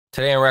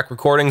Today on Rack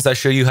Recordings, I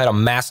show you how to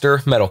master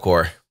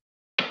metalcore.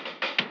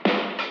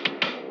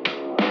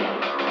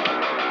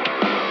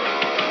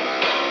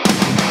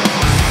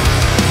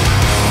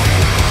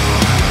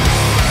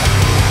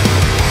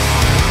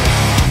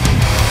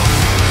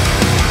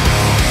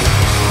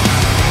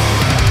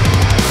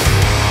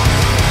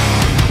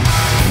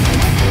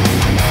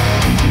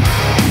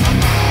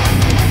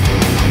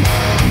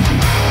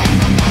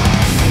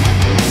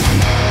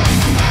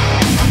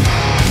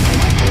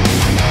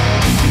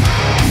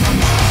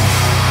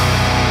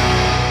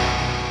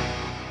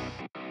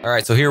 All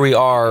right, so here we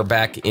are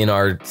back in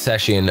our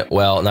session.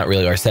 Well, not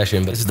really our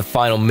session, but this is the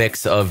final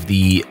mix of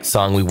the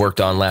song we worked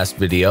on last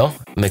video,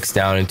 mixed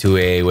down into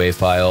a WAV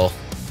file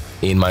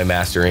in my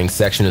mastering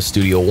section of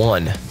Studio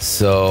One.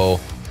 So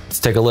let's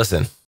take a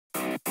listen.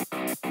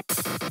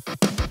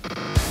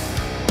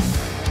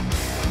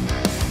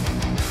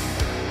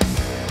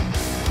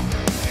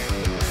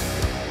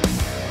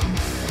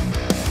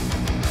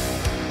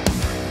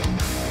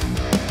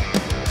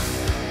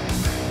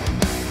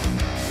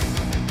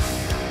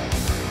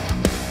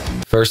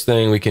 First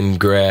thing we can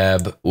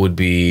grab would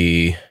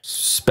be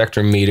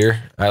spectrum meter.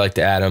 I like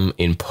to add them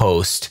in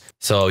post,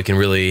 so we can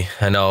really,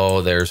 I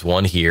know there's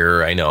one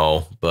here, I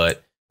know,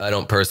 but I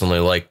don't personally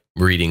like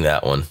reading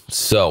that one.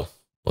 So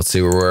let's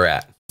see where we're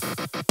at.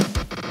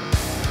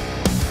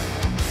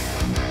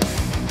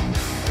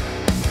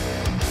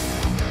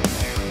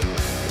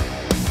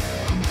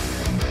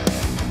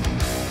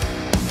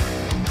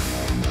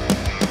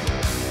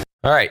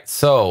 All right,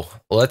 so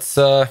let's,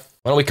 why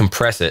don't we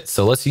compress it?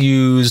 So let's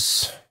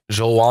use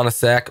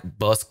Jolwanasak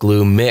Bus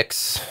Glue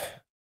Mix.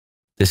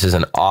 This is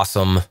an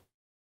awesome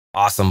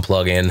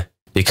plugin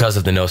because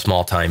of the no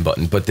small time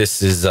button. But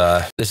this is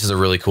a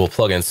really cool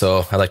plugin.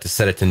 So I like to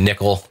set it to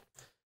nickel,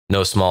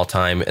 no small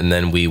time, and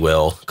then we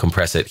will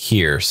compress it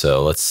here.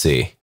 So let's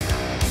see.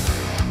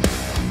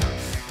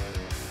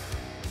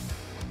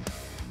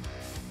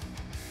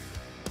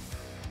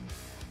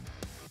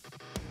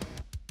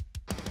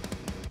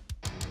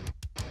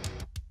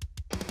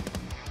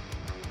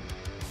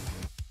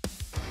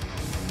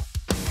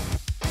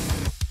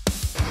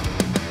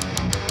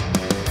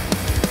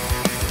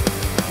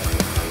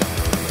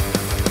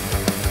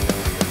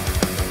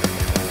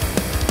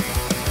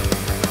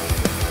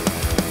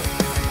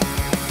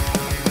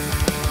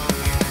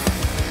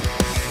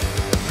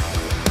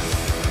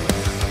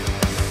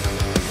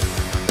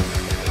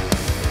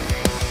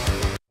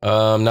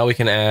 Now we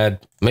can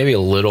add maybe a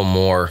little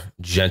more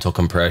gentle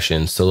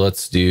compression. So we'll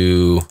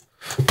do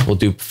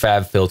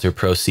FabFilter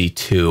Pro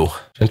C2,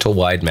 gentle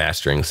wide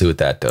mastering, see what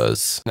that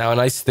does. Now a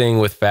nice thing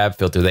with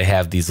FabFilter, they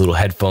have these little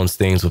headphones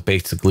things which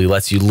basically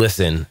lets you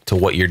listen to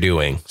what you're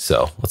doing.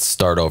 So let's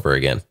start over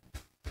again.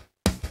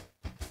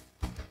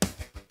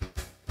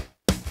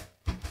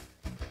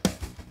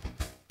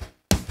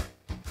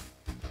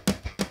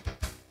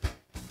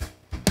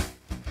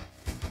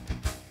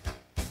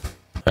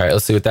 All right,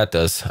 let's see what that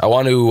does. I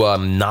want to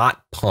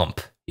not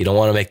pump. You don't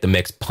want to make the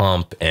mix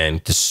pump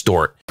and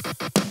distort.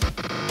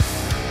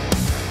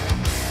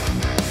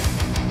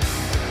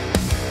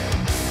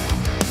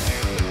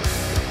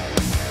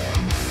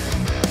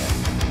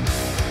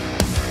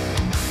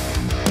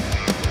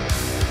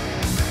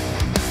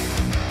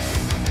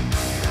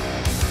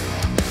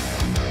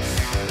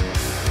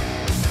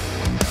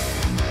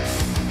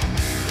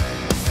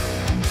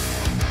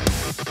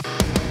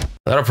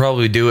 That'll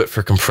probably do it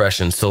for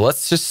compression. So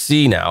let's just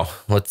see now.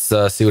 Let's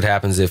see what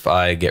happens if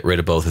I get rid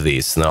of both of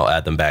these, and then I'll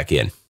add them back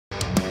in.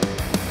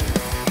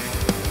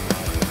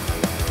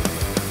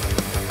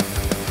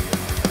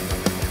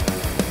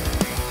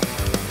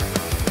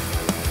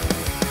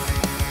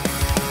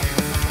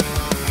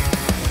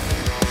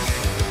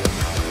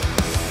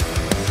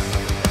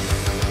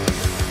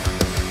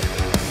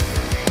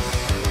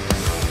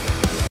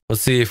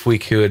 Let's see if we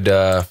could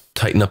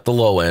tighten up the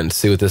low end,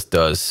 see what this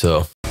does.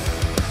 So.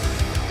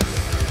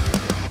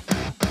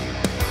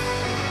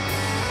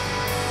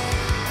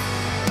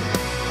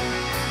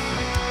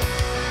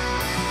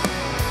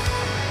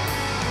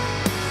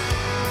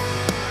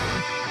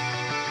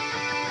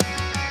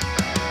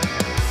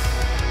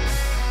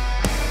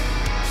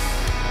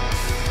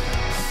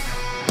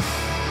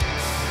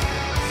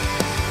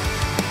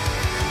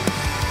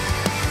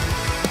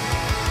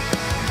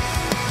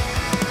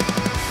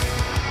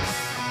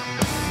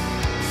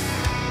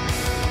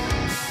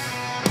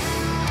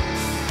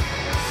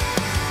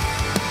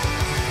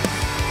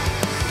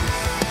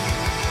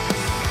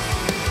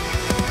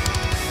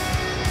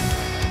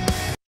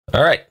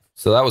 All right,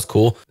 so that was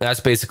cool. That's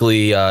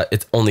basically,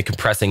 it's only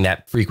compressing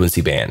that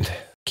frequency band,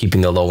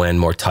 keeping the low end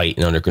more tight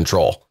and under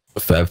control.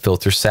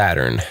 FabFilter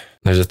Saturn.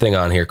 There's a thing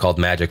on here called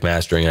Magic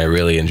Mastering. I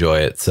really enjoy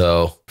it.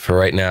 So for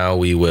right now,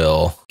 we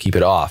will keep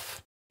it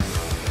off.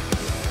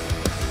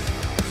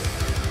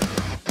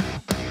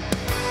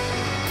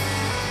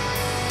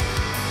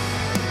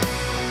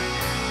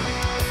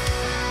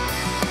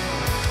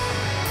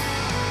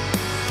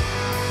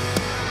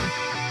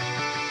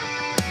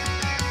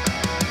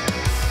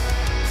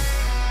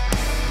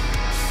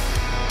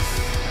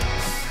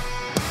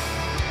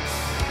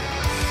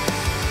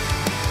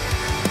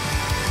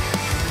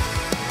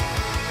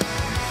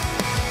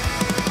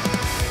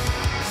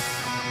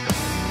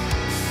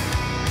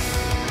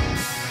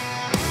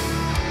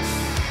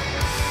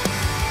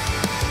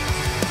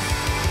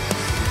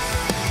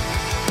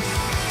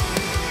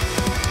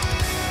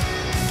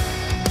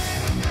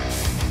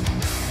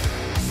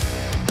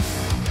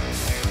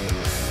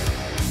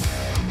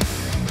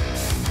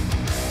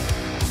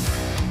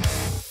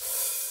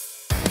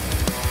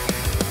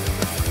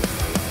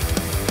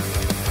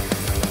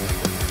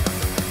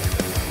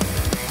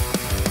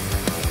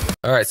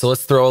 All right, so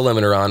let's throw a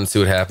limiter on and see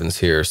what happens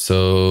here.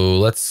 So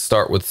let's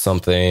start with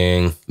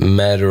something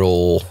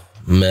metal,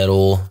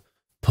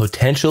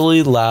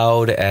 potentially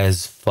loud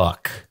as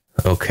fuck.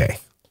 Okay,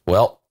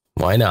 well,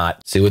 why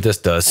not? See what this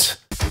does.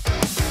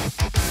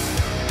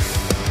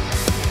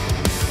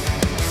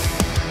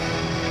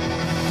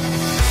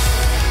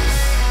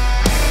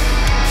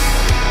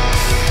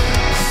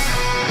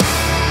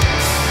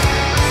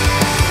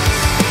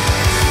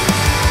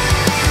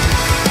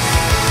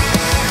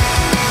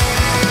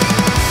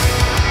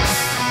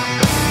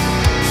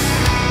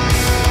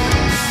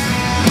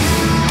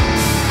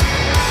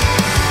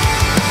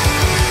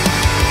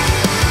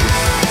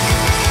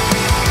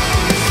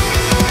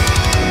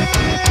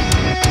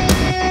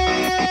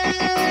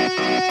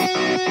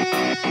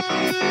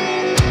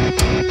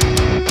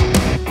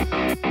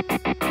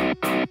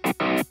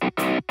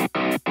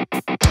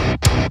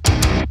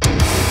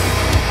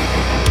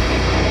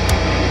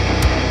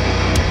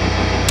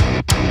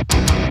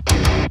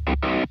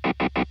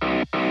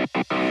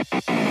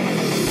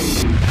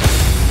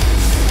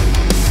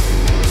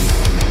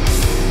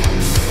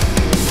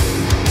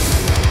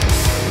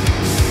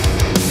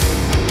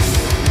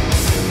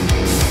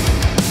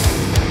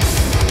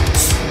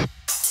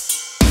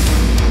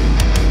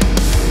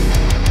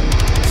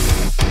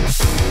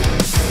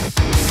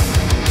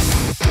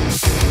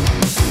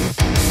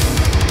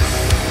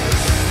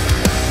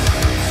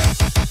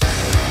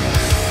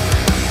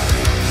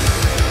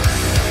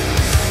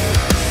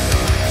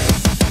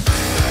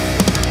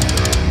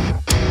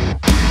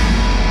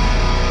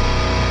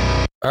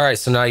 All right,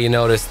 so now you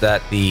notice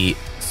that the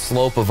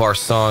slope of our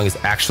song is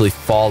actually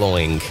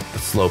following the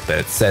slope that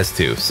it says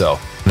to. So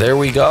there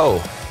we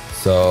go.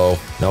 So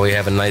now we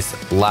have a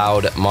nice,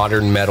 loud,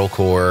 modern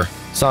metalcore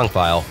song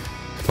file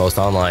to post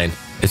online.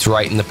 It's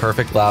right in the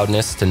perfect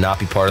loudness to not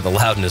be part of the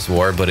loudness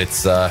war, but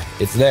it's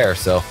there.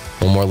 So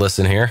one more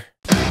listen here.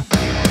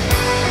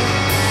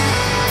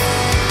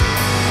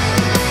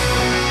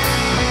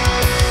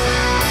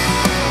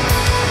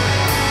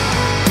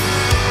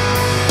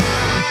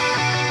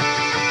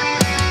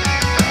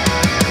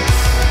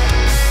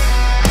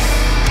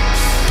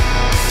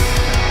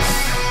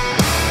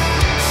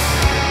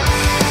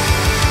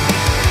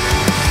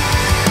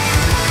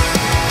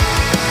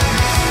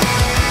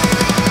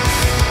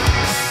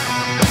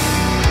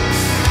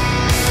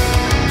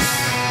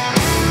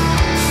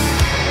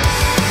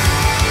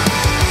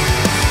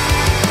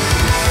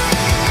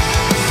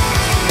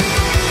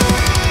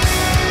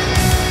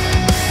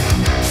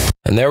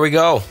 And there we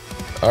go.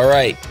 All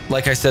right.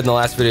 Like I said in the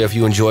last video, if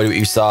you enjoyed what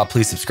you saw,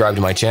 please subscribe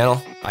to my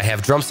channel. I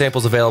have drum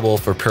samples available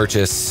for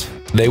purchase.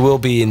 They will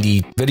be in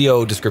the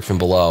video description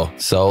below.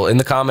 So in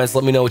the comments,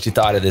 let me know what you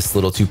thought of this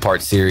little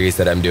 2-part series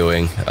that I'm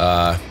doing.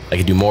 I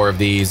could do more of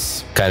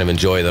these, kind of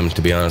enjoy them,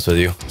 to be honest with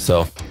you.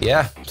 So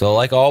yeah, so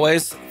like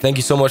always, thank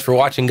you so much for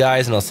watching,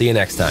 guys, and I'll see you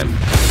next time.